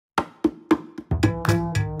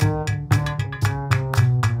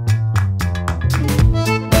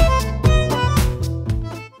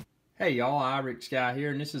Hey y'all, IrixGuy here,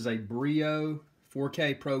 and this is a Brio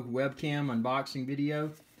 4K Pro webcam unboxing video.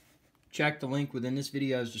 Check the link within this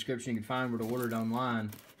video's description. You can find where to order it online.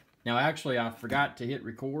 Now actually I forgot to hit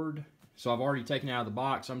record, so I've already taken it out of the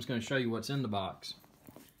box. I'm just going to show you what's in the box.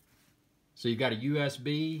 So you've got a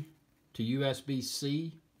USB to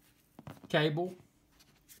USB-C cable,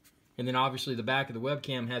 and then obviously the back of the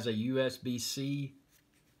webcam has a USB-C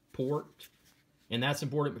port, and that's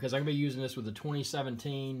important because I'm going to be using this with the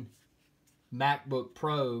 2017 MacBook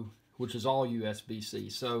Pro, which is all USB-C.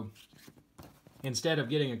 So instead of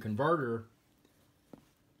getting a converter,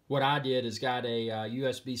 what I did is got a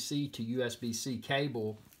USB-C to USB-C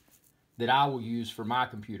cable that I will use for my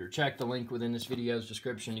computer. Check the link within this video's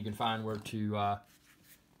description. You can find where to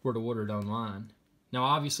order it online. Now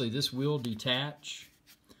obviously this will detach.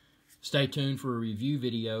 Stay tuned for a review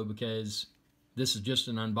video because this is just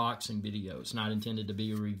an unboxing video. It's not intended to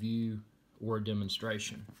be a review or a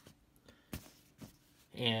demonstration.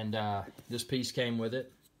 And this piece came with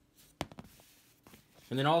it.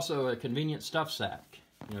 And then also a convenient stuff sack,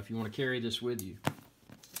 if you want to carry this with you.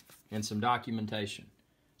 And some documentation.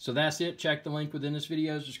 So that's it. Check the link within this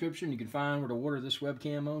video's description. You can find where to order this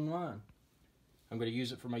webcam online. I'm going to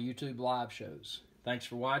use it for my YouTube live shows. Thanks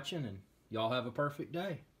for watching, and y'all have a perfect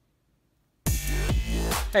day.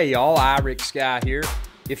 Hey y'all, IrixGuy here.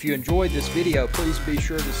 If you enjoyed this video, please be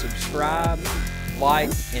sure to subscribe,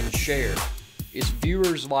 like, and share. It's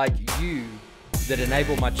viewers like you that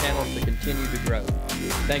enable my channel to continue to grow.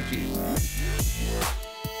 Thank you.